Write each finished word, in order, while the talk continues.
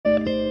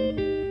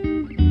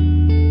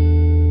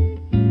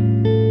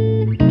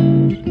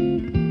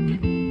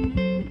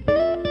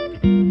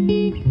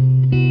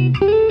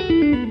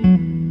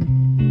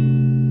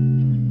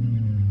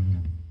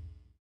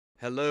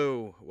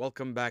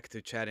Welcome back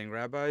to Chatting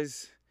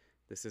Rabbis.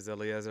 This is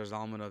Eliezer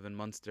Zalmanov in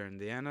Munster,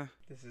 Indiana.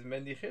 This is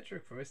Mendy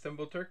Chitrik from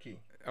Istanbul, Turkey.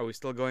 Are we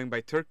still going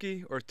by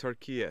Turkey or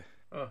Turkiye?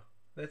 Oh,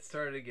 let's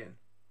start again.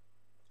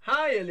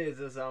 Hi,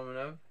 Eliezer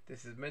Zalmanov.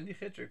 This is Mendy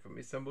Chitrik from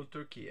Istanbul,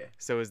 Turkey.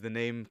 So is the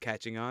name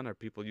catching on? Are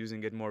people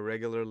using it more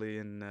regularly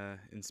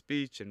in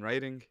speech and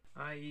writing?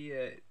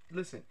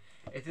 Listen,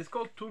 it is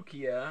called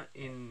Turkiye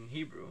in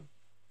Hebrew.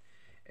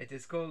 It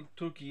is called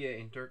Turkiye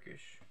in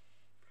Turkish.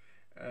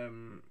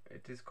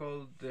 It is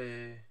called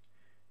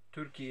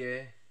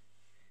Turkiye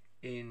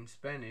in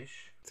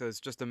Spanish. So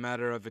it's just a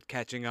matter of it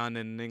catching on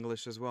in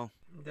English as well?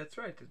 That's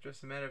right. It's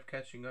just a matter of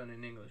catching on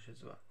in English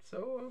as well.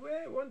 So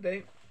one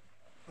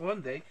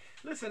day,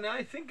 listen,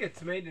 I think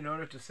it's made in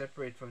order to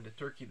separate from the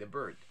turkey the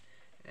bird.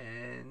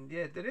 And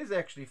yeah, that is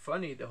actually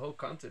funny, the whole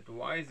concept.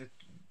 Why is it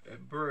a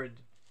bird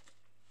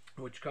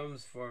which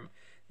comes from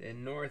the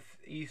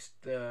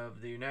northeast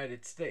of the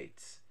United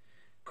States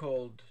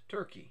called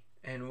turkey?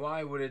 And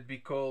why would it be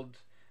called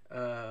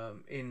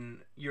in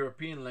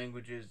European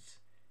languages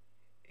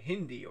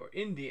Hindi or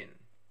Indian?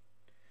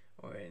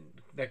 Or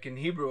like in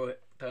Hebrew,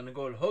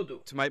 Tanagol Hodu.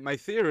 So my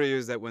theory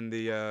is that when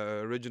the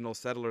original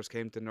settlers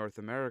came to North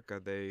America,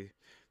 they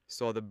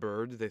saw the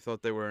bird, they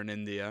thought they were in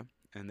India,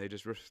 and they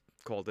just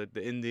called it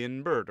the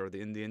Indian bird or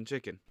the Indian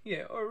chicken.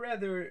 Yeah, or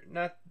rather,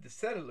 not the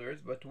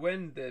settlers, but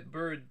when the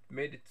bird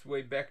made its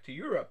way back to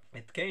Europe,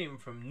 it came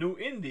from New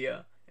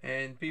India,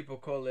 and people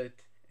call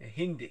it a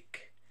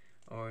Hindik,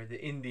 or the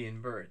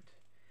Indian bird.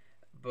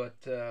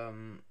 But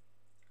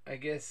I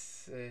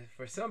guess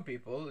for some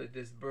people,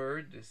 this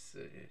bird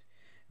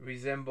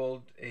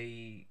resembled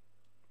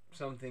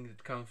something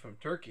that comes from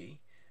Turkey,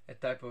 a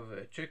type of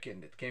a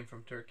chicken that came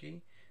from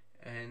Turkey,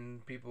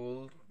 and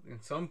people in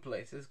some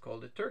places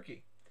called it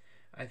turkey.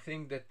 I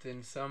think that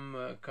in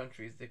some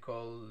countries they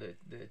call it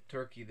the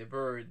turkey the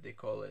bird, they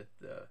call it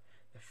the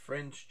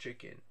French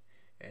chicken,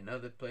 and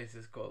other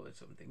places call it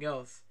something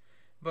else.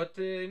 But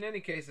in any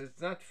case,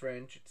 it's not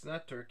French, it's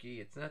not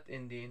Turkey, it's not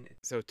Indian.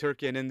 So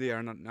Turkey and India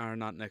are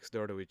not next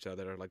door to each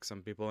other, like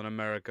some people in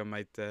America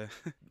might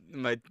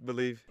might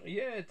believe.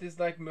 Yeah, it is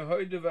like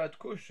Mehoide Vat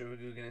Kush. We're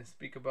going to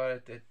speak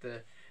about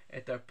it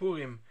at our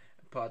Purim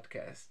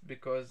podcast,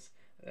 because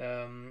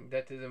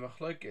that is a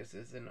machlokes,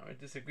 is a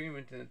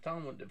disagreement in the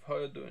Talmud if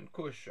Hodu and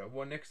Kush are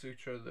one next to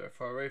each other or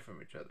far away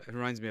from each other. It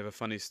reminds me of a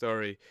funny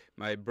story.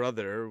 My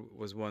brother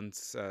was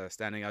once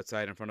standing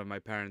outside in front of my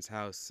parents'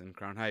 house in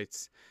Crown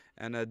Heights,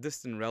 and a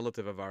distant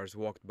relative of ours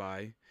walked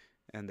by,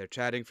 and they're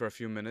chatting for a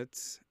few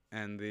minutes,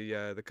 and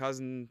the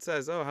cousin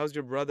says, "Oh, how's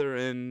your brother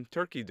in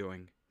Turkey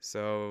doing?"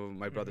 So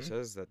my brother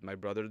says that my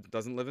brother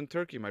doesn't live in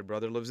Turkey. My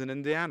brother lives in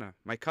Indiana.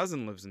 My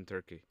cousin lives in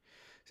Turkey.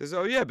 He says,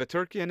 "Oh yeah, but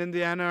Turkey and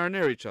Indiana are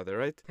near each other,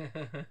 right?"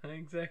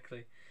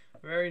 Exactly,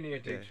 very near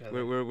to each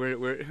other.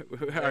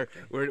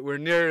 We're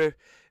near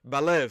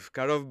Balev,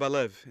 Karov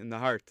Balev, in the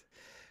heart.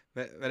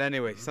 But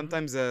anyway,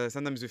 sometimes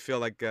we feel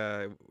like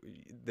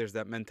there's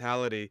that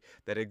mentality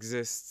that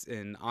exists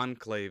in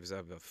enclaves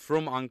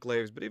from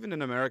enclaves, but even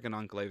in American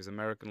enclaves,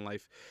 American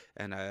life,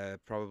 and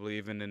probably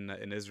even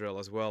in Israel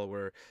as well,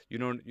 where you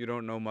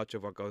don't know much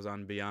of what goes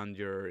on beyond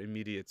your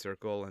immediate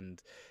circle,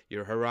 and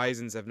your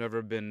horizons have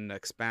never been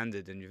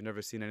expanded, and you've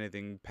never seen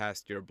anything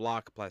past your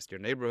block, past your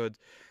neighborhood,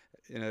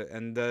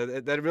 and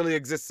that really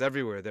exists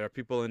everywhere. There are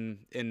people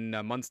in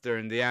Munster,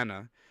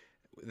 Indiana,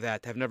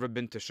 that have never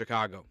been to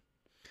Chicago.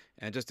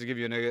 And just to give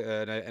you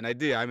an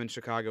idea, I'm in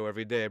Chicago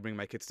every day. I bring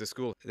my kids to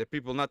school. The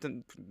people,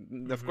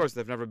 of course,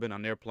 they've never been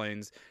on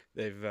airplanes.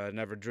 They've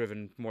never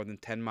driven more than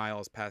 10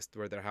 miles past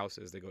where their house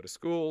is. They go to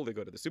school, they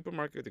go to the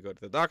supermarket, they go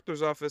to the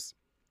doctor's office.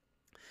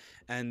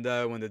 And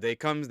when the day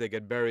comes, they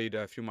get buried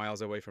a few miles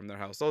away from their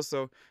house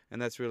also.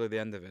 And that's really the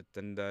end of it.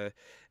 And I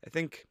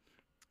think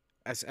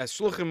as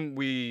shluchim,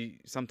 we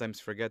sometimes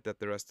forget that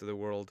the rest of the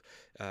world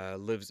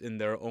lives in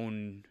their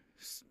own,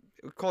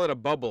 we call it a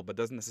bubble, but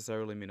doesn't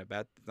necessarily mean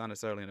not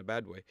necessarily in a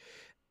bad way.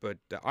 But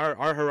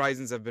our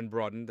horizons have been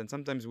broadened, and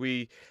sometimes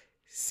we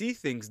see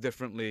things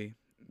differently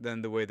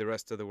than the way the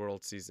rest of the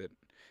world sees it.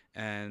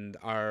 And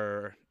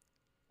our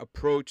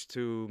approach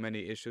to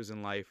many issues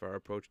in life, our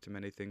approach to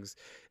many things,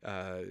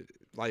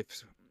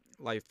 life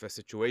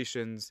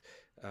situations,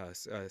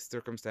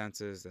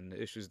 circumstances, and the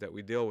issues that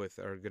we deal with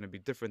are going to be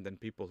different than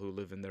people who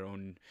live in their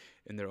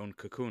own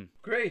cocoon.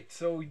 Great.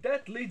 So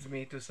that leads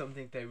me to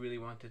something that I really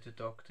wanted to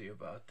talk to you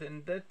about,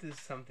 and that is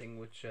something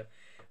which,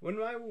 when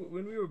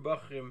we were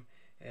bachrim,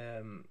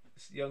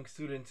 young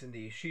students in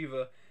the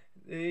yeshiva,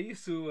 they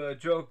used to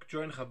joke,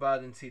 join Chabad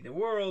and see the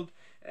world,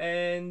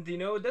 and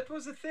that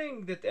was a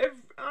thing that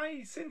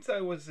since I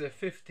was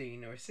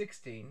 15 or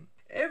 16.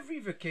 Every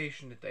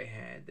vacation that I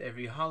had,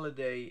 every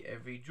holiday,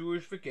 every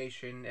Jewish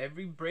vacation,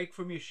 every break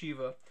from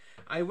yeshiva,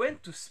 I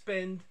went to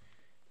spend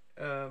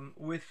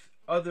with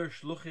other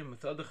shluchim,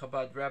 with other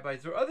Chabad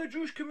rabbis, or other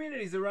Jewish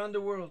communities around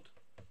the world.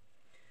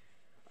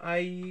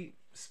 I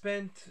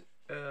spent,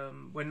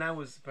 when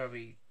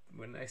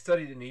I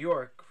studied in New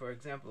York, for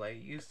example, I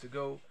used to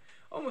go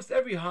almost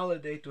every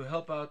holiday to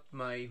help out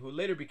who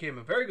later became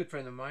a very good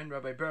friend of mine,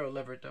 Rabbi Beryl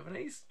Levertov, and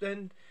I used to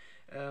spend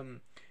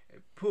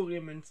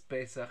Purim and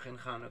Pesach and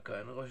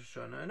Hanukkah and Rosh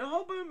Hashanah, and a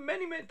whole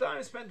many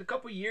times. Spent a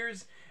couple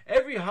years.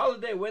 Every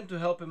holiday went to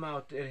help him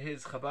out at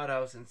his Chabad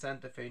house in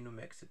Santa Fe, New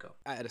Mexico.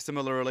 I had a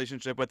similar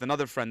relationship with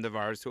another friend of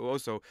ours who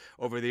also,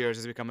 over the years,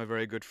 has become a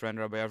very good friend,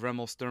 Rabbi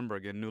Avremel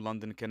Sternberg in New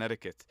London,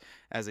 Connecticut.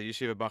 As a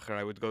yeshiva bacher,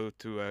 I would go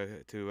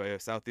to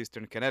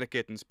southeastern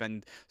Connecticut and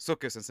spend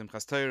Sukkot and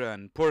Simchas Torah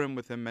and Purim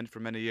with him for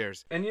many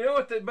years. And you know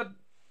what? But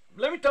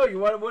let me tell you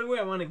what I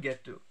want to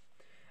get to.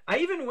 I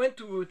even went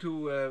to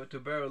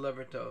Beryl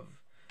Levertov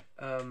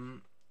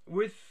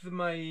with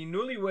my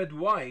newlywed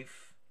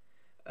wife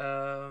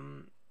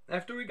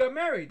after we got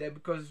married.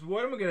 Because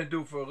what am I going to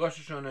do for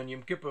Rosh Hashanah and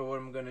Yom Kippur? What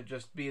am I going to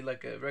just be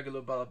like a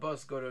regular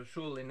balabas, go to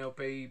shul and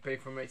pay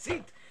for my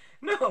seat?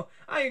 No,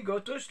 I go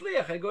to a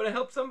shliach. I go to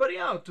help somebody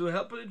out, to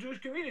help a Jewish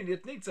community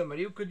that needs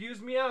somebody who could use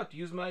me out,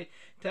 use my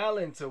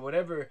talents or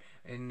whatever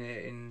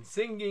in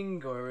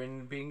singing or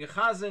in being a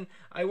chazan.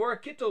 I wore a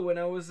kittel when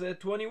I was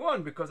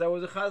 21 because I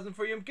was a chazan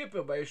for Yom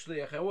Kippur by a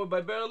shliach. I wore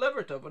by Beryl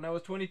Levertov when I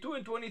was 22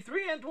 and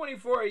 23 and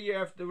 24 a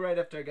year right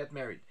after I got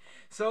married.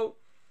 So,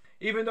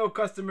 even though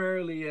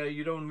customarily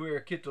you don't wear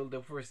a kittel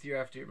the first year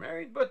after you're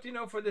married, but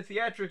for the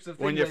theatrics of things.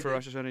 One year for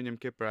Rosh Hashanah and Yom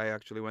Kippur, I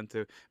actually went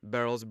to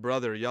Beryl's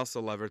brother,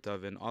 Yossel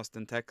Levertov, in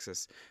Austin,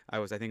 Texas. I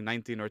was, I think,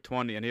 19 or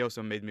 20, and he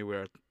also made me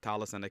wear a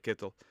talis and a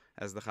kittel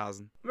as the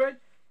chazan. Right,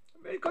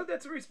 because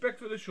that's a respect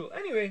for the shul.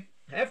 Anyway,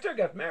 after I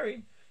got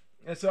married,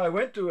 so I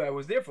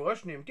was there for Rosh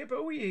Hashanah and Yom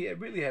Kippur. We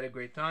really had a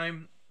great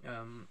time.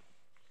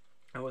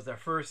 I was our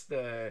first.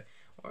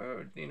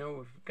 We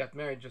got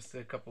married just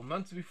a couple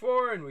months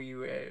before, and we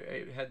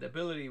had the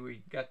ability.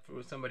 We got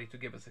somebody to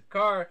give us a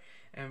car,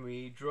 and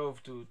we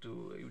drove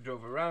we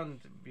drove around.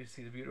 You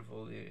see the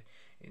beautiful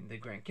in the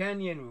Grand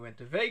Canyon. We went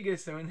to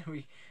Vegas, and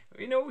we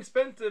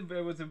spent it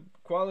was a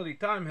quality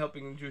time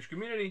helping the Jewish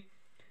community.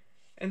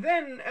 And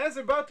then, as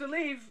we're about to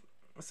leave,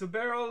 so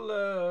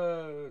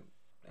Beryl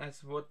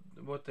asked,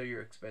 "What are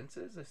your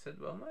expenses?" I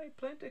said, "Well, my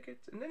plane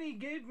tickets." And then he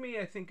gave me,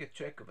 I think, a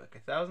check of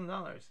like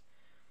 $1,000.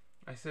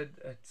 I said,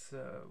 it's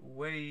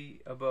way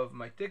above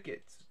my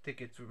tickets.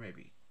 Tickets were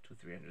maybe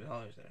 $200-300.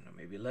 I don't know,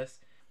 maybe less.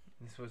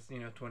 This was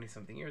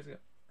 20-something years ago.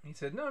 He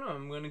said, no,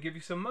 I'm going to give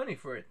you some money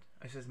for it.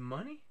 I says,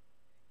 money?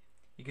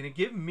 You're going to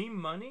give me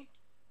money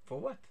for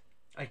what?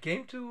 I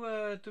came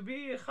to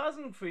be a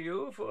chazan for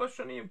you for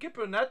Rosh Hashanah Yom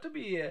Kippur, not to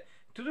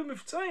do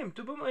mivtzayim,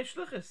 to be my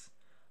shlichus.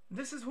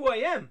 This is who I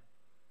am.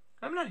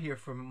 I'm not here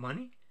for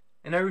money.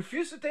 And I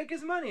refused to take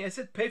his money. I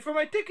said, pay for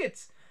my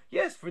tickets.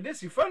 Yes, for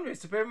this you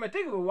fundraise to pay for my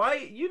ticket, but why are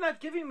you not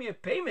giving me a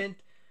payment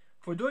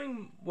for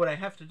doing what I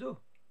have to do,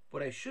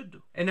 what I should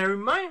do? And I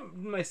remind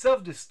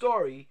myself the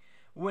story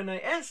when I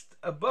asked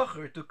a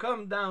bacher to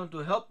come down to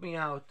help me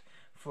out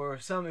for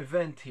some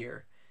event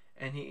here,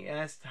 and he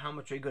asked how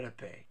much are you going to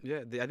pay. Yeah,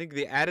 I think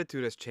the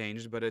attitude has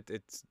changed, but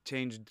it's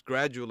changed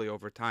gradually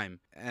over time.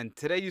 And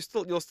today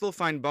you'll still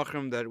find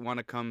bachrim that want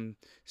to come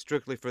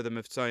strictly for the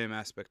mivtzayim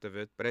aspect of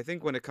it. But I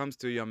think when it comes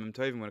to Yom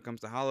Tovim, when it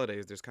comes to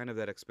holidays, there's kind of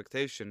that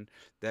expectation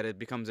that it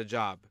becomes a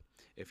job.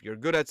 If you're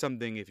good at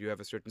something, if you have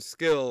a certain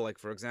skill, like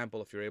for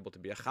example, if you're able to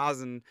be a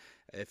chazan,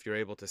 if you're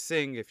able to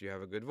sing, if you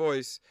have a good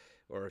voice,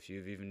 or if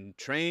you've even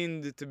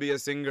trained to be a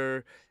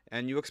singer,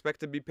 and you expect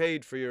to be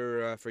paid for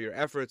your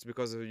efforts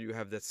because you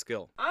have that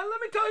skill. Let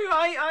me tell you,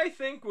 I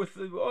think with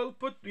all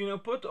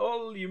put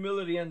all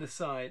humility on the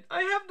side,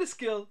 I have the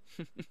skill.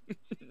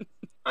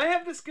 I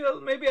have the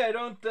skill. Maybe I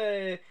don't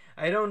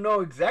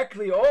know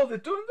exactly all the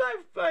tunes.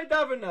 I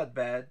daven not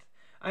bad.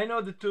 I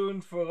know the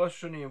tunes for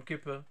Rosh Hashanah Yom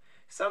Kippur.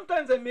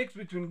 Sometimes I mix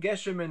between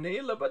Geshem and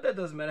Ne'ilah, but that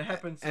doesn't matter. It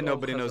happens. And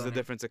nobody knows the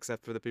difference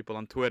except for the people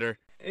on Twitter.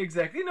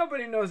 Exactly.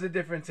 Nobody knows the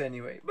difference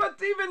anyway. But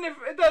even if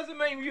it doesn't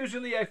matter,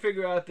 usually I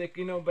figure out that,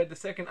 by the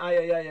second I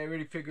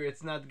really figure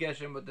it's not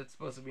Geshem, but it's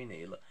supposed to be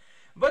Ne'ilah.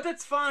 But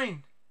it's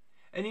fine.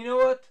 And you know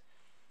what?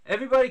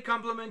 Everybody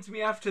compliments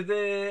me after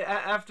the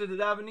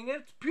davening.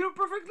 It's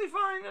perfectly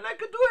fine, and I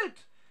could do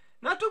it.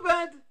 Not too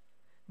bad.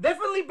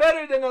 Definitely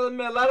better than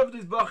a lot of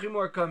these bachim who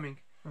are coming.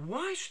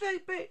 Why should I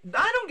pay?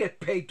 I don't get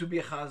paid to be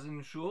a chazan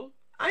in shul.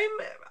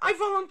 I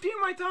volunteer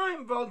my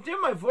time, volunteer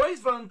my voice,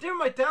 volunteer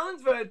my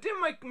talents, volunteer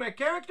my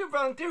character,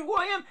 volunteer who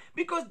I am,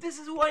 because this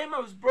is who I am. I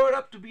was brought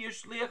up to be a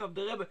shliach of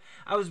the Rebbe.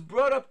 I was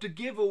brought up to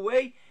give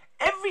away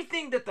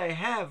everything that I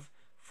have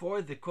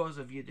for the cause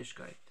of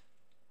Yiddishkeit.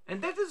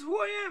 And that is who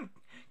I am.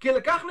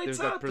 There's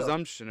that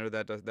presumption or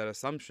that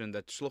assumption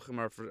that shluchim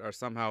are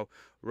somehow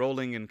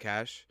rolling in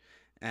cash,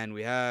 and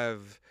we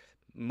have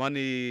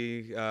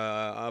money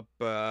up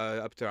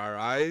to our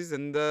eyes,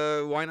 and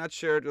why not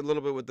share it a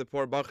little bit with the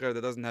poor bacher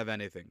that doesn't have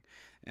anything?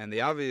 And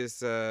the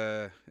obvious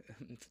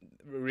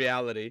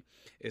reality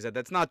is that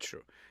that's not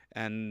true.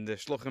 And the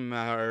shluchim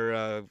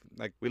are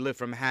we live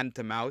from hand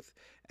to mouth,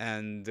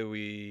 and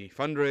we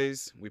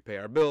fundraise, we pay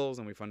our bills,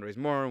 and we fundraise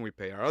more, and we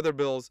pay our other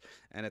bills,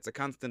 and it's a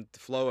constant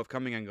flow of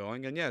coming and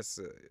going. And yes,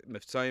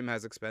 Mivtzayim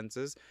has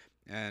expenses,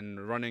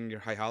 And running your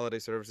high holiday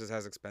services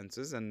has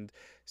expenses, and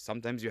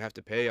sometimes you have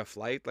to pay a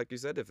flight, like you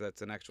said, if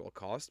that's an actual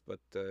cost. But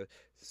to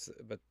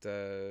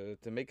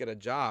make it a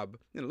job,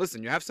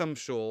 listen, you have some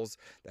shuls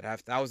that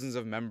have thousands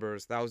of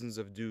members, thousands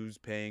of dues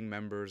paying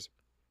members,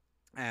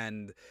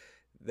 and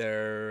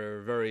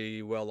they're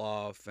very well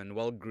off and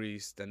well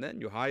greased, and then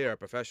you hire a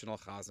professional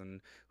chazan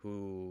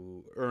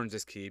who earns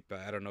his keep.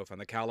 I don't know if on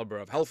the caliber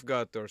of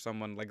Helfgut or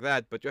someone like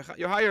that, but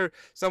you hire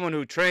someone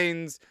who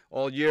trains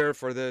all year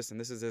for this, and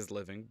this is his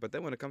living. But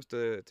then when it comes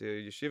to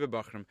yeshiva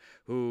bachrim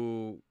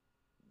who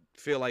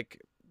feel like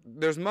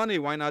there's money,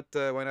 why not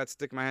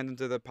stick my hand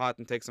into the pot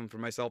and take some for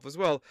myself as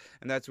well?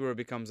 And that's where it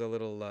becomes a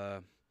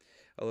little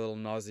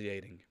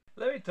nauseating.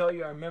 Let me tell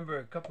you, I remember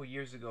a couple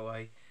years ago,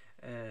 a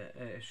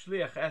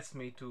shliach asked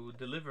me to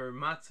deliver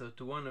matzah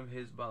to one of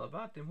his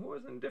balabatim who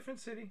was in a different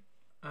city.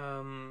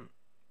 A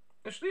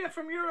shliach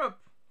from Europe.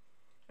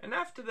 And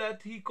after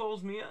that, he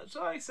calls me up.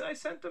 So I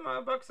sent him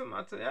a box of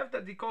matzah. After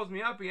that, he calls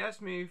me up. He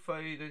asked me if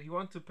that he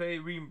wants to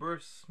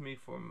reimburse me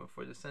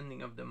for the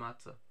sending of the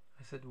matzah.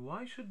 I said,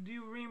 why should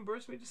you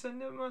reimburse me to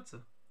send the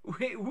matzah?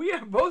 We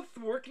are both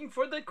working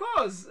for the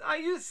cause.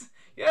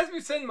 He asked me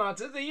to send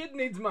matzah. The Yid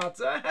needs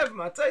matzah. I have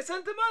matzah. I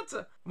sent the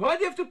matzah. Why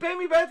do you have to pay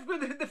me back for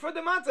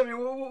the matzah? I mean,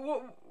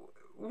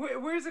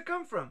 where does it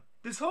come from?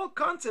 This whole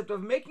concept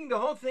of making the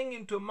whole thing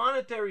into a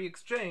monetary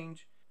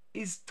exchange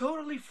is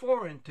totally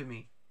foreign to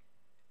me.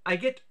 I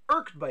get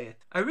irked by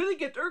it. I really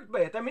get irked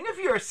by it. I mean, if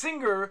you're a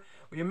singer,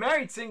 or you're a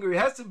married singer, you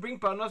have to bring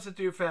parnasa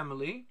to your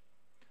family,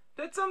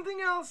 that's something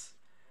else.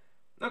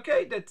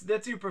 Okay,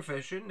 that's your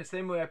profession. The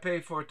same way I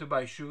pay to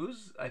buy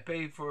shoes. I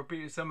pay for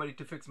somebody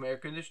to fix my air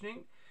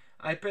conditioning.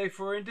 I pay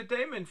for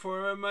entertainment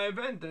for my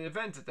the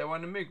events that I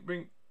want to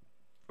bring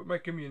for my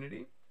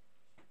community.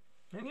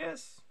 And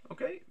yes,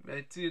 okay,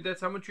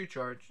 that's how much you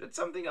charge. That's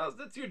something else.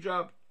 That's your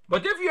job.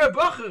 But if you're a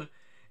bacher,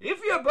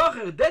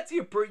 that's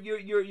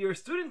your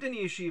student in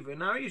yeshiva,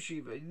 in our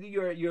yeshiva.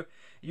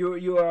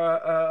 You are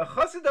a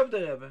chassid of the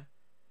Rebbe.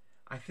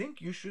 I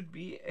think you should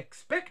be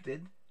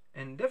expected.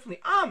 And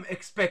definitely, I'm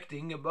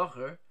expecting a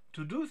bacher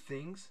to do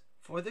things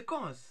for the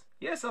cause.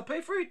 Yes, I'll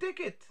pay for your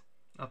ticket.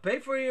 I'll pay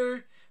for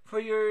your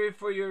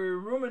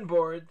room and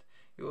board.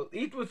 You will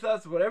eat with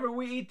us. Whatever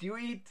we eat, you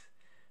eat.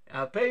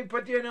 I'll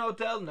put you in a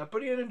hotel. Not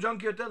put you in a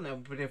junky hotel.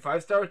 Not put you in a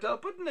 5-star hotel.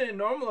 Put you in a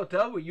normal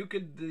hotel where you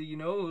could,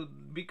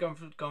 be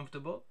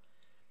comfortable.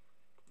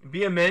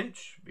 Be a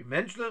mensch. Be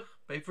menschlich.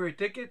 Pay for your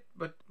ticket.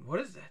 But what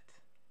is that?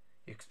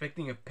 You're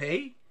expecting a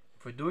pay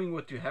for doing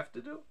what you have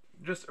to do?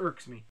 Just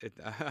irks me.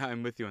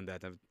 I'm with you on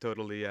that. I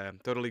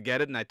totally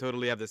get it, and I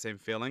totally have the same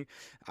feeling.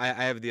 I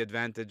have the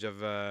advantage of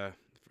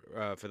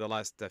for the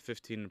last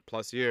 15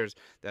 plus years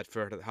that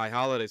for the high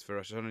holidays, for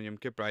Rosh Hashanah and Yom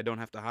Kippur, I don't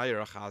have to hire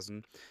a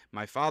chazan.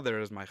 My father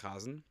is my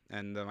chazan,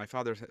 and my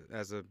father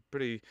has a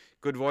pretty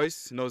good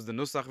voice, knows the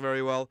nusach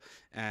very well,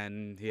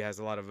 and he has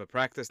a lot of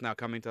practice now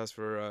coming to us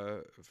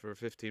for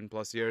 15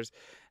 plus years.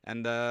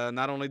 And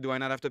not only do I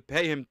not have to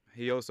pay him,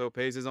 he also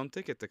pays his own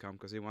ticket to come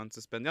because he wants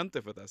to spend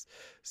Yontif with us.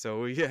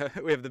 So we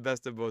have the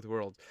best of both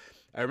worlds.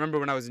 I remember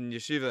when I was in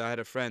yeshiva, I had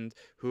a friend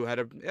who had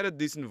a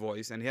decent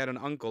voice, and he had an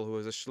uncle who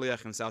was a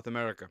shliach in South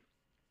America,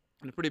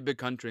 in a pretty big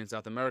country in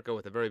South America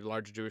with a very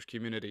large Jewish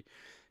community.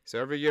 So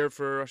every year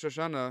for Rosh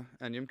Hashanah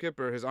and Yom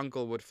Kippur, his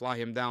uncle would fly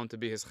him down to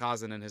be his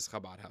chazan in his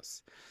Chabad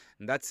house.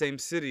 And that same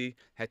city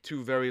had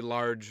two very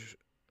large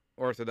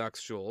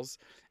Orthodox shuls,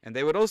 and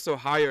they would also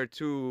hire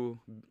two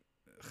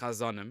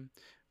chazanim,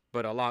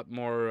 but a lot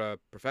more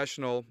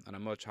professional and a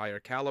much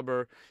higher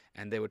caliber,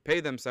 and they would pay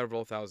them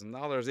several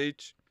 $1,000s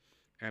each.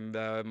 And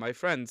my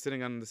friend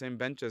sitting on the same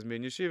bench as me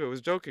in yeshiva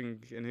was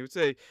joking, and he would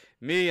say,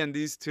 me and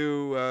these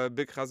two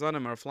big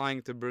chazanim are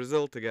flying to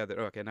Brazil together.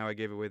 Oh, okay, now I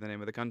gave away the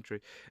name of the country.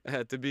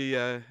 To be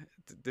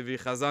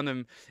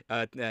chazanim,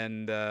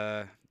 and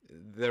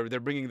they're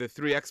bringing the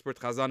 3 expert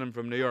chazanim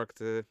from New York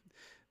to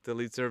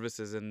lead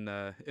services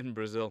in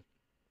Brazil.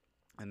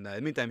 And in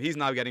the meantime, he's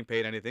not getting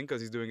paid anything because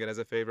he's doing it as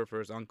a favor for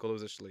his uncle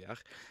who's a shliach.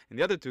 And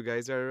the other two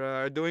guys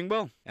are doing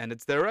well. And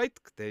it's their right.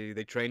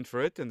 They trained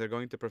for it, and they're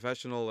going to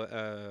professional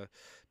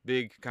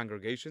big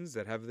congregations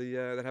that have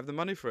the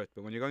money for it.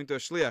 But when you're going to a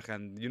shliach,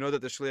 and you know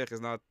that the shliach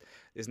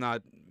is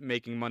not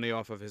making money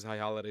off of his high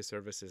holiday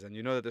services, and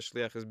you know that the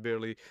shliach is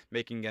barely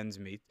making ends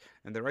meet,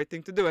 and the right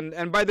thing to do.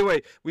 And by the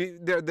way,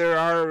 there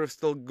are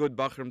still good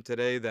bachrim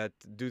today that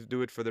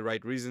do it for the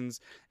right reasons,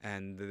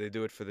 and they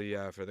do it for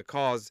the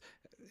cause.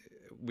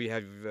 We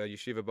have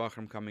yeshiva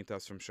bachrim coming to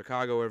us from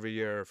Chicago every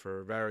year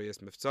for various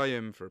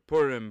miftzayim, for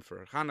Purim,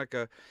 for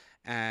Hanukkah,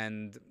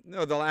 and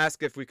they'll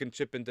ask if we can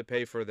chip in to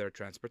pay for their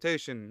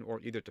transportation,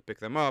 or either to pick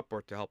them up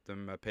or to help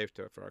them pay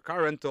for a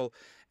car rental.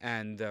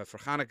 And for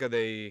Hanukkah,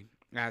 they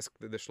ask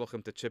the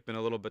shluchim to chip in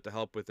a little bit to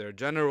help with their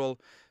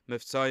general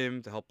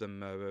miftzayim, to help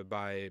them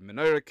buy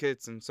menorah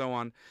kits and so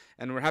on.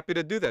 And we're happy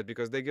to do that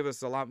because they give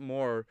us a lot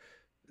more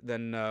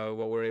than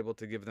what we're able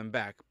to give them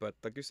back. But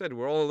like you said,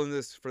 we're all in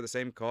this for the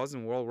same cause,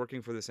 and we're all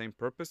working for the same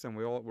purpose, and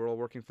we're all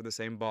working for the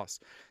same boss.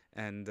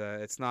 And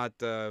it's not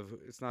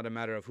a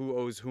matter of who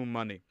owes whom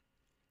money.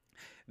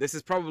 this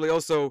is probably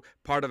also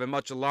part of a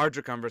much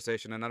larger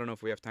conversation, and I don't know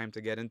if we have time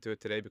to get into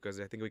it today, because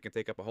I think we can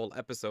take up a whole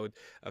episode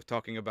of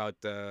talking about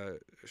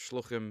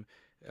shluchim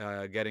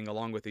getting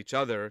along with each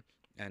other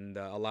and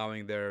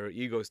allowing their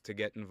egos to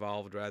get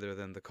involved rather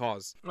than the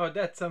cause. Oh,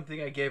 that's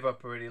something I gave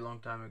up already a long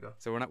time ago.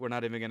 So we're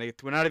not even gonna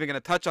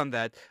touch on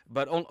that,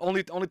 but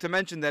only to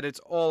mention that it's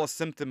all a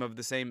symptom of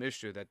the same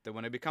issue. That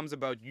when it becomes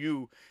about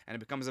you and it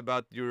becomes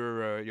about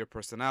your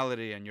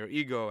personality and your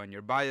ego and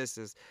your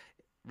biases,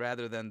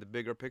 rather than the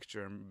bigger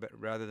picture, and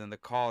rather than the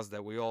cause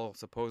that we all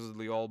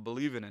supposedly all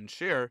believe in and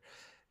share,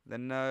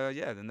 then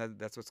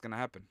that's what's gonna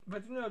happen.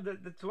 But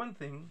that's one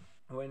thing.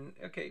 When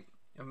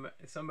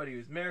somebody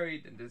who's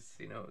married and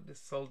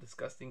this whole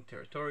disgusting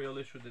territorial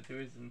issue that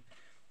there is in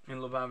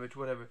Lubavitch,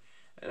 whatever.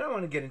 I don't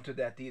want to get into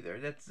that either.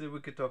 That's we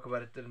could talk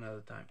about it at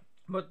another time.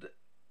 But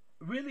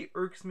really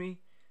irks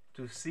me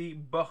to see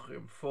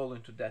Bachrim fall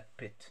into that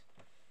pit.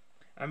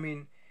 I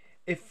mean,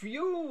 if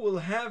you will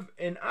have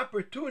an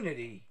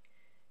opportunity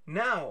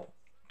now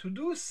to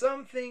do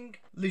something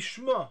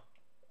lishma,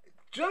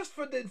 just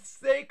for the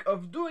sake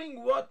of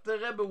doing what the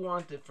Rebbe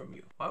wanted from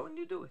you, why wouldn't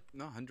you do it?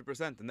 No,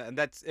 100%. And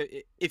that's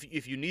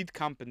if you need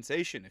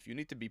compensation, if you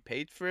need to be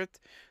paid for it,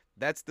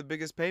 that's the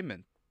biggest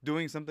payment.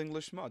 Doing something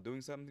lishma,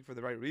 doing something for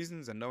the right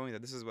reasons, and knowing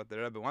that this is what the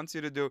Rebbe wants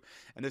you to do,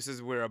 and this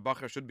is where a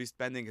bacher should be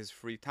spending his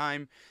free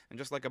time. And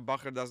just like a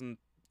bacher doesn't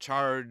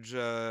charge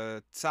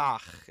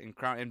tzach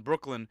in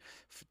Brooklyn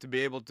to be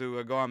able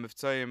to go on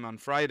Mivtzoyim on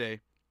Friday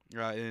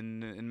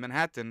in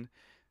Manhattan,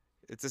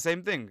 it's the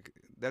same thing.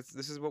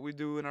 This is what we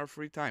do in our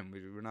free time.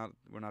 We're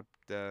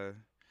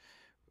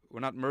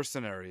not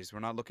mercenaries. We're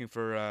not looking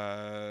for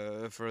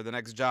the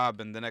next job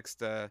and the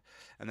next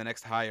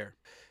hire.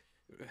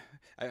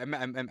 I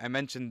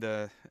mentioned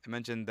that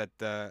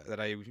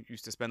I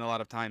used to spend a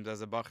lot of time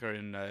as a bacher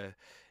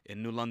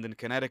in New London,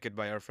 Connecticut,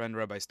 by our friend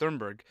Rabbi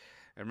Sternberg.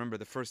 I remember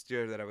the first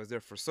year that I was there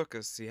for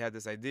Sukkot, he had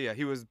this idea.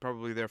 He was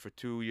probably there for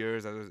 2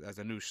 years as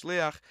a new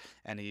shliach,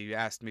 and he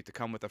asked me to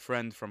come with a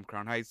friend from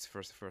Crown Heights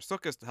for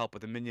Sukkot to help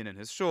with the minyan in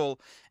his shul,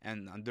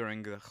 and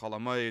during the Chol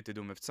Hamoed to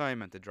do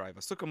mivtzoyim and to drive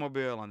a sukkah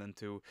mobile, and then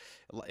to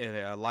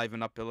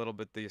liven up a little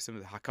bit the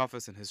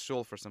hakafas in his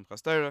shul for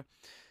Simchas Torah.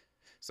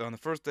 So on the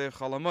first day of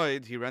Chol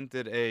Hamoed, he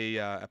rented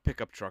a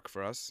pickup truck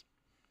for us,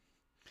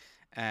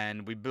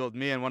 and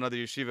me and one other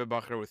yeshiva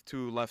bacher with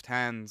 2 left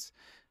hands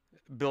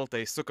built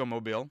a sukkah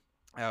mobile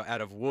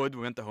out of wood.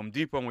 We went to Home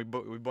Depot and we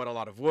bought a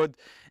lot of wood,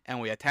 and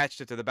we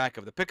attached it to the back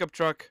of the pickup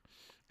truck.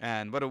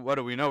 And what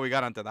do we know? We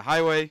got onto the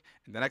highway,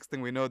 and the next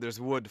thing we know, there's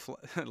wood,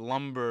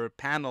 lumber,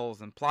 panels,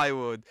 and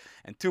plywood,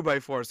 and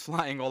 2x4s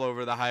flying all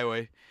over the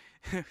highway.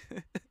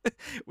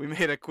 We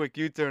made a quick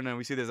U-turn, and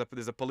we see there's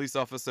a police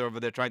officer over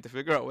there trying to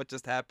figure out what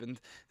just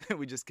happened.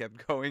 We just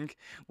kept going.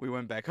 We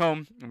went back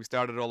home, and we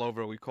started all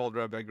over. We called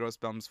Rabbi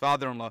Grossbaum's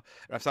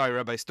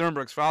Rabbi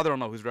Sternberg's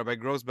father-in-law, who's Rabbi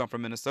Grossbaum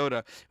from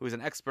Minnesota, who's an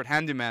expert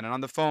handyman. And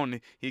on the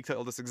phone, he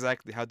told us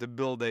exactly how to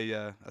build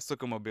a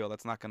sukkah mobile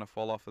that's not going to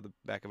fall off of the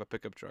back of a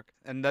pickup truck.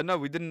 And no,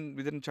 we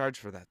didn't charge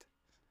for that.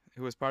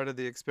 It was part of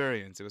the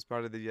experience. It was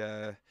part of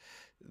the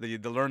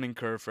learning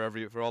curve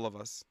for all of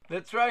us.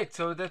 That's right.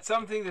 So that's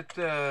something that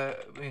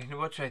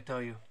what should I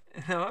tell you?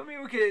 No, I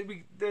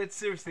mean that's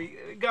seriously,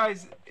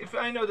 guys. If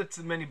I know that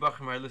many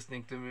Bachrim are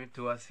listening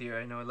to us here.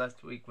 I know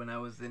last week when I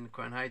was in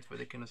Crown Heights for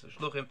the Kinnus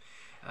HaShluchim,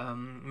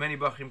 many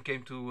Bachrim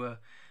came to.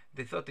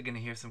 They thought they're gonna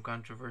hear some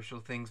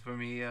controversial things from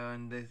me,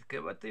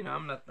 but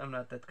I'm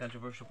not that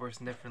controversial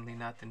person. Definitely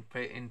not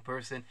in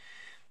person,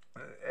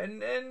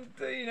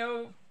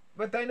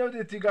 But I know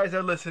that you guys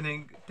are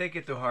listening. Take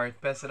it to heart.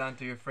 Pass it on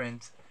to your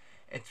friends.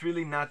 It's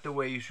really not the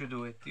way you should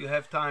do it. You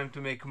have time to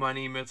make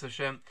money, Mirz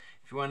Hashem.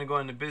 If you want to go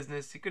into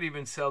business, you could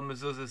even sell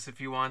mezuzahs if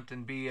you want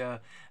and be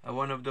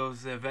one of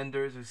those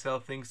vendors who sell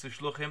things to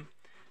shluchim.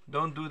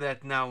 Don't do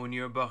that now when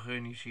you're a bacher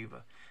in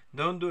yeshiva.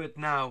 Don't do it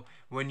now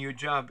when your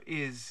job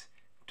is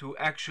to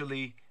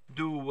actually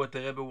do what the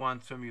Rebbe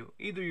wants from you.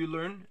 Either you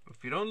learn.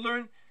 If you don't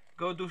learn,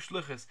 go do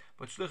shluchas.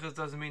 But shluchas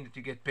doesn't mean that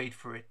you get paid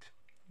for it.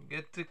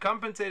 Get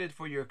compensated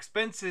for your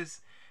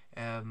expenses.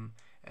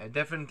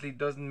 Definitely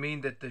doesn't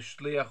mean that the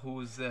shliach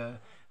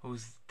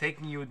who's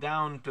taking you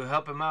down to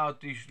help him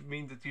out,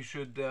 mean that you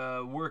should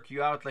work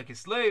you out like a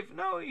slave.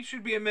 No, he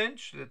should be a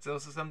mensch. That's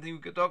also something we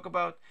could talk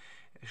about.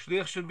 A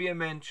shliach should be a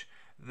mensch.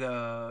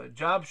 The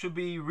job should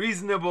be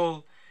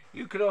reasonable.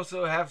 You could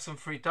also have some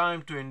free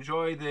time to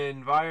enjoy the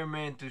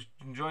environment, to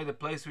enjoy the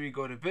place where you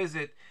go to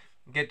visit.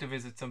 You get to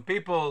visit some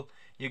people.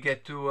 You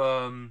get to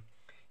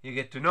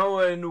know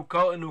a new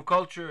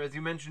culture, as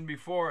you mentioned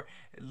before.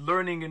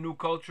 Learning a new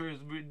culture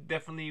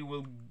definitely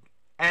will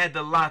add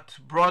a lot,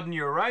 broaden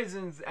your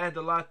horizons, add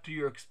a lot to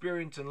your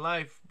experience in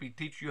life,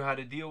 teach you how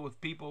to deal with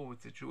people,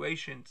 with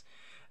situations.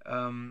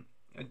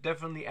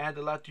 Definitely add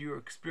a lot to your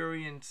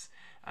experience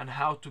on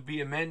how to be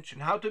a mensch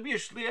and how to be a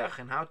shliach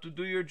and how to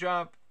do your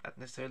job. Not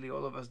necessarily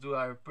all of us do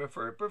our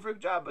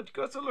perfect job, but you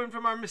can also learn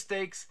from our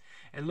mistakes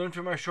and learn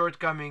from our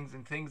shortcomings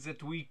and things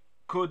that we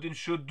could and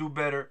should do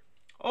better.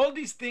 All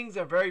these things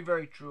are very,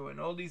 very true, and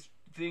all these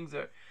things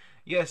are,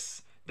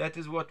 yes, that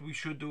is what we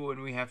should do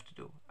and we have to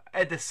do.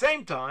 At the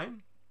same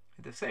time,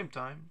 At the same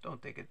time, don't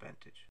take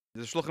advantage.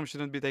 The shluchim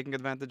shouldn't be taking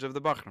advantage of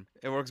the bachrim.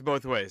 It works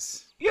both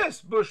ways.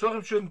 Yes, but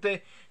shluchim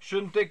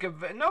shouldn't take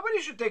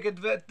nobody should take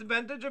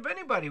advantage of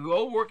anybody. We're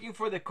all working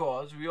for the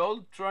cause. We're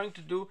all trying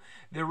to do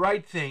the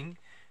right thing.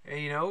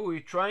 We're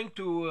trying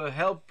to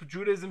help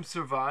Judaism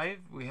survive.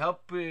 We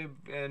help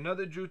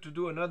another Jew to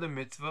do another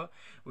mitzvah.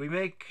 We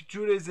make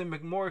Judaism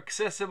more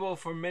accessible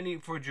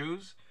for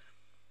Jews.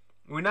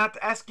 We're not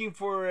asking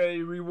for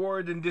a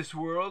reward in this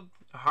world,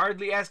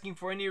 hardly asking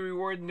for any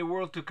reward in the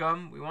world to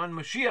come. We want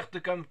Mashiach to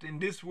come in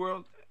this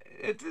world.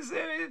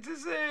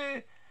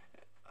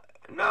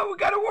 No, we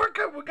gotta work.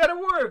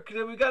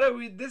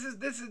 This is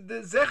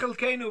the Zechel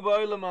Keinu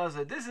Ba'olam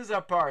Hazeh. This is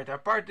our part. Our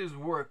part is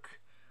work.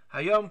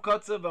 Hayom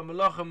Kotzav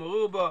Amalacha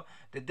Meruba.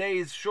 The day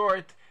is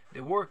short.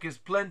 The work is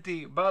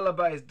plenty.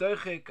 Balaba is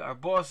doichik. Our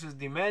boss is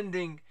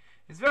demanding.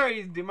 It's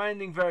very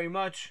demanding, very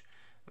much.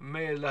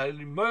 More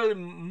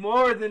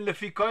than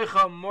lefi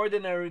koicha, more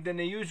than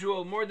a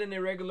usual, more than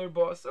a regular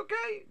boss.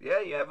 Okay,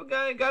 yeah, you have a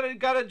guy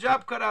got a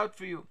job cut out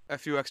for you. A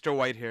few extra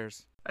white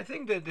hairs. I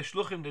think that the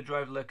shluchim that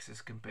drive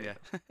Lexus can pay.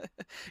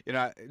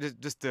 Yeah. I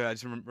just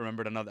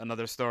remembered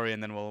another story,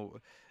 and then we'll.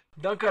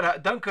 Don't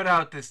cut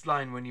out this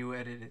line when you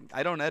edit it.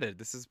 I don't edit.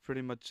 This is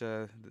pretty much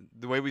the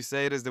way we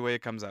say it is the way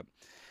it comes up.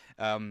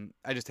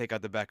 I just take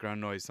out the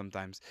background noise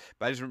sometimes.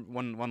 But I just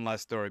one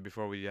last story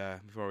before we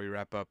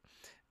wrap up.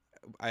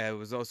 I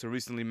was also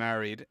recently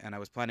married, and I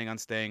was planning on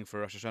staying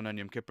for Rosh Hashanah and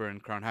Yom Kippur in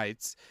Crown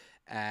Heights.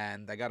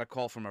 And I got a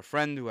call from a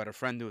friend who had a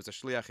friend who was a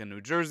shliach in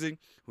New Jersey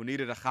who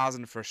needed a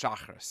chazan for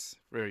Shachris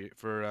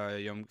for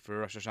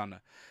Rosh Hashanah.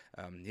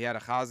 He had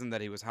a chazan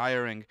that he was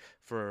hiring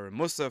for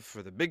Musaf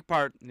for the big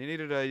part, and he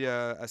needed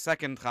a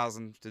second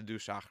chazan to do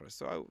Shachris.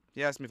 So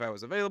he asked me if I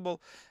was available.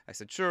 I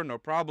said sure, no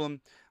problem.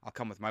 I'll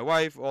come with my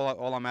wife.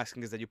 All I'm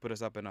asking is that you put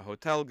us up in a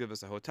hotel, give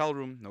us a hotel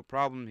room. No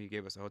problem. He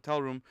gave us a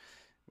hotel room.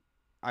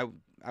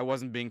 I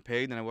wasn't being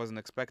paid, and I wasn't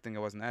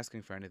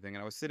asking for anything.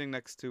 And I was sitting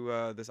next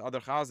to this other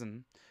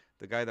chazan,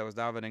 the guy that was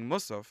davening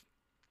Musaf,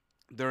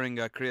 during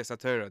Kriyas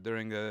HaTorah,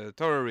 during the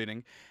Torah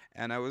reading,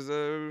 and I was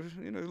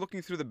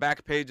looking through the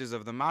back pages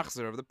of the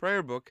Machzor, of the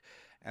prayer book,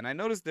 and I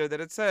noticed there that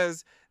it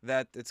says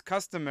that it's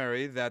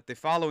customary that the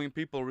following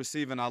people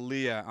receive an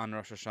aliyah on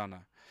Rosh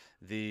Hashanah.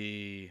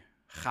 The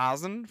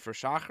chazan for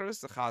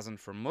Shachris, the chazan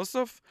for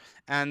Musaf,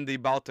 and the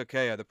Baal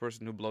Tokeya, the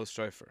person who blows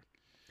shofar.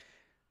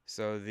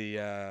 So the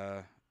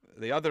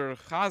other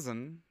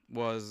chazan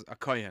was a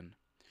kohen.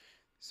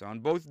 So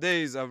on both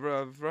days of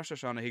Rosh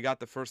Hashanah, he got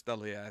the first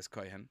aliyah as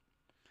kohen.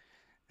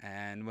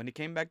 And when he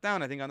came back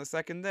down, I think on the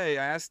second day,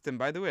 I asked him,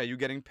 by the way, are you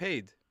getting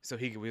paid? So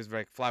he was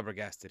very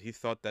flabbergasted. He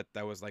thought that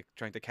I was like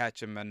trying to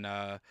catch him in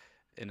a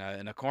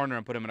corner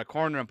and put him in a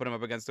corner and put him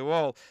up against the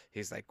wall.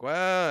 He's like,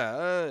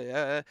 well,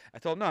 yeah. I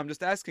told him, no, I'm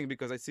just asking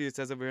because I see it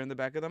says over here in the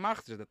back of the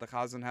Machzor that the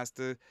chazan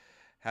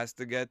has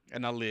to get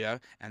an aliyah,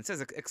 and it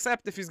says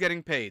except if he's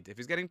getting paid. If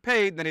he's getting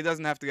paid, then he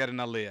doesn't have to get an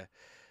aliyah.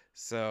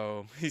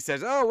 So he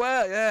says, oh,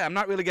 well, yeah, I'm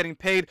not really getting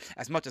paid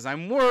as much as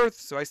I'm worth,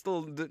 so I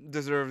still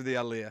deserve the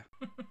aliyah.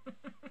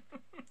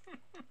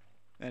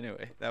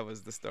 Anyway, that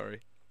was the story.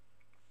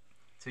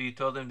 So you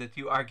told him that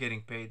you are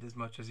getting paid as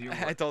much as you're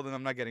worth. I told him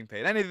I'm not getting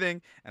paid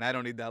anything, and I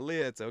don't need the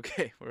aliyah. It's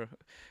okay.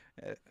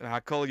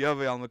 Hakol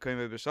Yovei al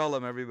Mekoyim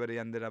B'Shalom. Everybody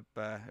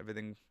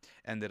everything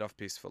ended off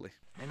peacefully.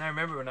 And I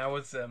remember when I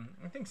was,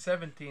 I think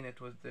 17,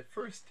 it was the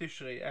first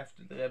Tishrei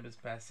after the Rebbe's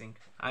passing.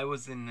 I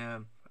was in,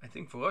 I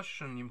think for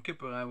Rosh and Yom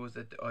Kippur, I was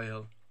at the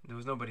oil. There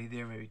was nobody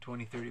there, maybe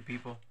 20, 30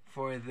 people.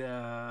 For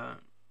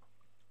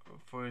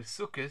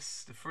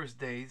Sukkot, the first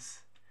days,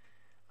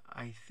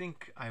 I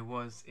think I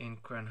was in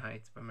Crown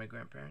Heights by my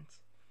grandparents.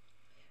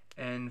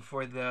 And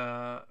for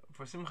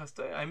Simchas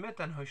Torah, I met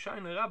on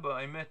Hoshaina Rabbah.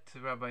 I met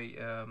Rabbi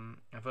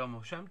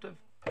Avraham Shem Tov,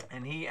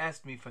 and he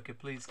asked me if I could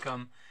please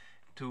come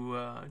to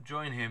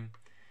join him,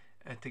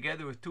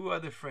 together with two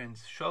other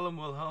friends, Shalom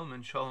Wilhelm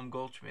and Shalom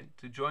Goldschmidt,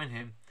 to join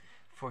him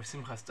for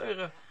Simchas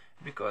Torah,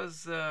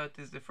 because it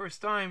is the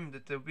first time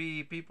that there'll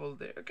be people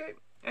there. Okay,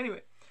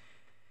 anyway,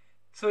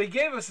 so he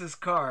gave us his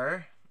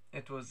car.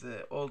 It was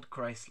an old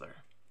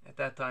Chrysler. At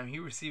that time, he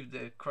received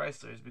the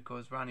Chryslers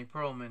because Ronnie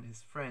Perlman,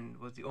 his friend,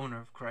 was the owner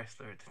of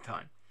Chrysler at the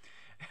time.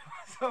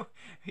 So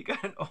he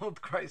got an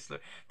old Chrysler.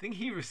 I think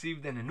he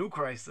received then a new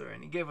Chrysler,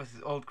 and he gave us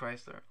his old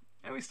Chrysler.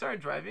 And we started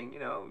driving.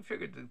 We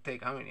figured it would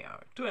take how many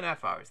hours?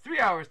 2.5 hours, 3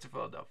 hours to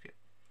Philadelphia.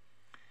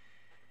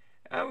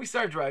 We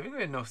started driving.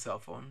 We had no cell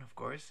phone, of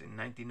course. In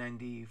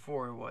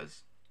 1994 it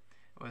was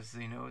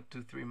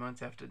 2-3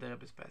 months after the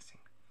Rebbe's passing.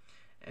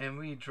 And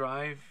we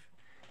drive,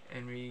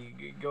 and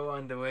we go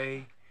on the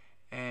way.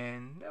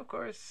 And of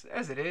course,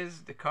 as it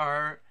is, the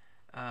car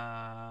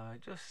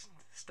just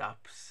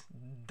stops,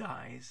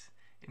 dies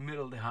in the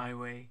middle of the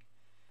highway.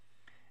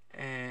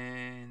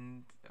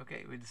 And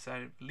okay, we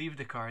decided to leave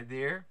the car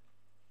there,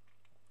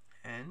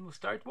 and we'll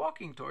start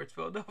walking towards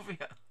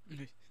Philadelphia.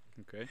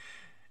 Okay.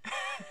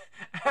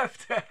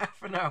 After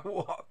half an hour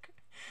walk,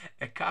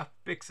 a cop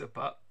picks us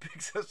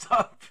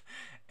up,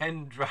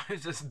 and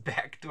drives us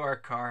back to our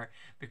car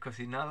because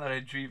he's not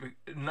allowed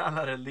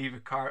to leave a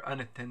car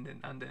unattended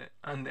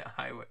on the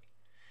highway.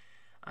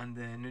 on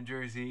the New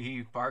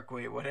Jersey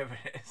Parkway, whatever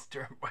it is,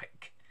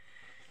 turnpike.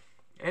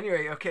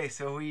 Anyway, okay,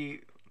 so we're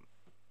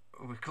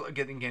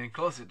getting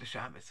closer to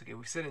Shabbos. Okay,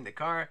 we sit in the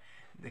car.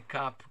 The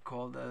cop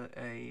called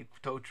a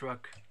tow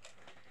truck,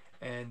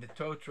 and the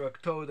tow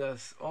truck towed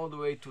us all the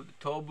way to the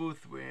toll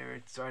booth where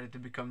it started to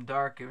become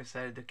dark, and we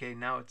decided, okay,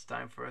 now it's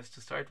time for us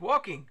to start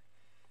walking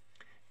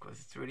because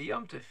it's really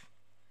Yom Tov.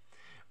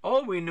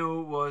 All we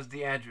knew was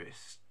the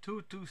address,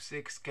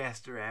 226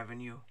 Castor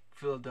Avenue,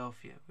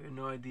 Philadelphia. We have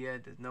no idea.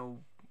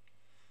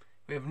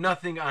 We have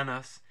nothing on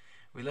us.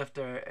 We left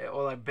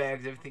all our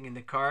bags, everything in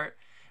the car.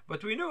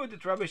 But we knew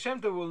that Rabbi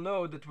Shem Tov will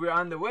know that we're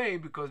on the way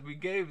because we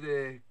gave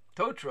the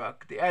tow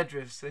truck the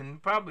address,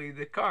 and probably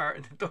the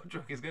tow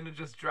truck is going to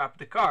just drop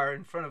the car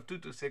in front of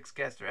 226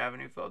 Castor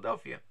Avenue,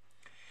 Philadelphia.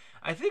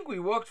 I think we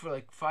walked for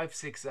like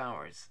 5-6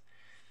 hours.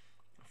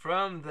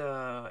 From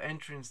the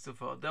entrance to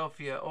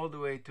Philadelphia all the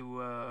way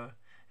to,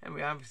 and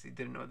we obviously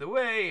didn't know the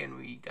way, and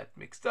we got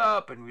mixed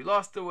up, and we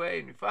lost the way,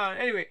 and we found,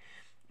 anyway,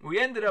 we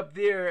ended up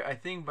there, I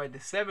think, by the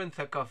 7th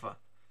Hakafa,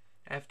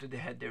 after they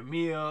had their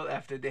meal,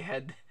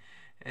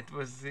 it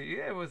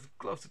was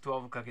close to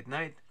 12 o'clock at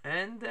night,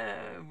 and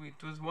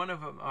it was one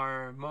of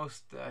our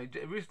most, I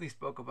recently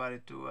spoke about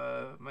it to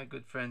my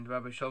good friend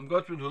Rabbi Shalom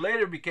Gottfried, who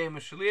later became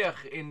a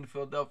shliach in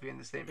Philadelphia in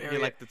the same area. He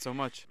liked it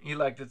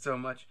so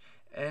much.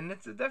 And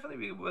it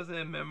definitely was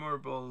a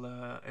memorable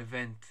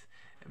event,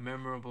 a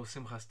memorable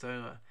Simchas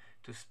Torah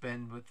to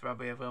spend with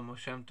Rabbi Avraham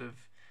Shem Tov.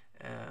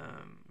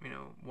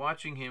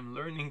 Watching him,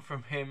 learning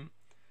from him.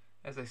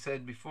 As I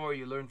said before,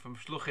 you learn from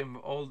shluchim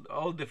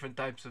all different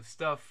types of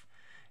stuff.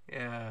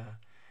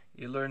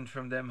 You learn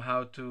from them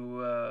how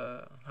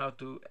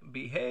to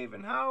behave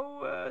and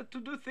how to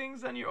do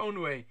things on your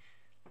own way,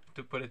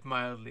 to put it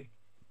mildly.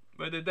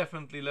 But it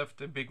definitely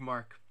left a big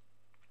mark.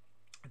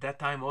 At that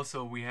time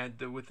also we had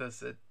with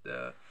us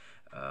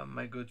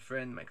my good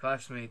friend, my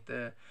classmate,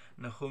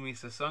 Nahumi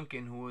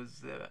Sasonkin, who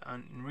was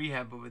in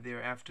rehab over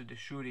there after the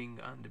shooting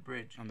on the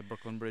bridge. On the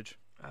Brooklyn Bridge.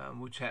 On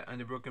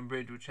the Brooklyn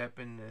Bridge, which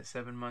happened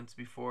 7 months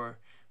before,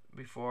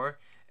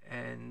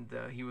 and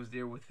he was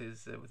there with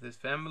his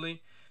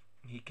family.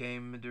 He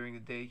came during the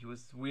day. He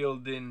was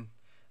wheeled in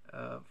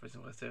for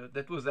Simchas Torah.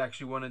 That was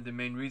actually one of the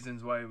main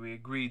reasons why we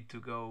agreed to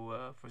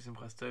go for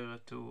Simchas Torah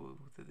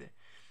today.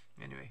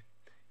 Anyway.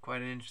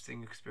 Quite an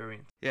interesting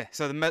experience. Yeah,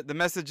 so the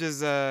message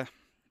is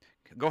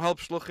go help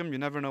shluchim. You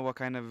never know what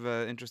kind of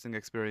interesting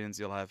experience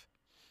you'll have.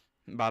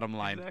 Bottom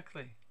line.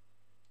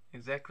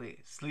 Exactly.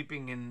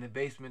 Sleeping in the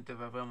basement of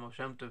Avraham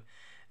Shem Tov,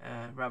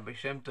 Rabbi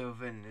Shem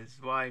Tov and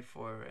his wife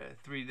for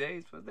 3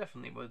 days was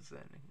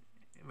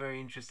a very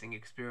interesting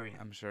experience.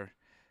 I'm sure.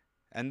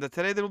 And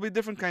today there will be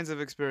different kinds of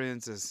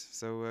experiences.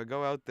 So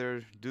go out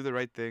there, do the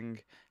right thing,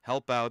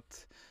 help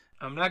out.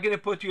 I'm not going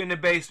to put you in the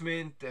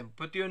basement and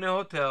put you in a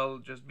hotel.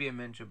 Just be a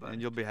mensch about it.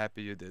 And you'll be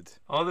happy you did.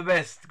 All the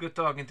best. Good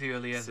talking to you,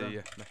 Eliezer. See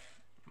ya.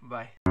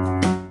 Bye.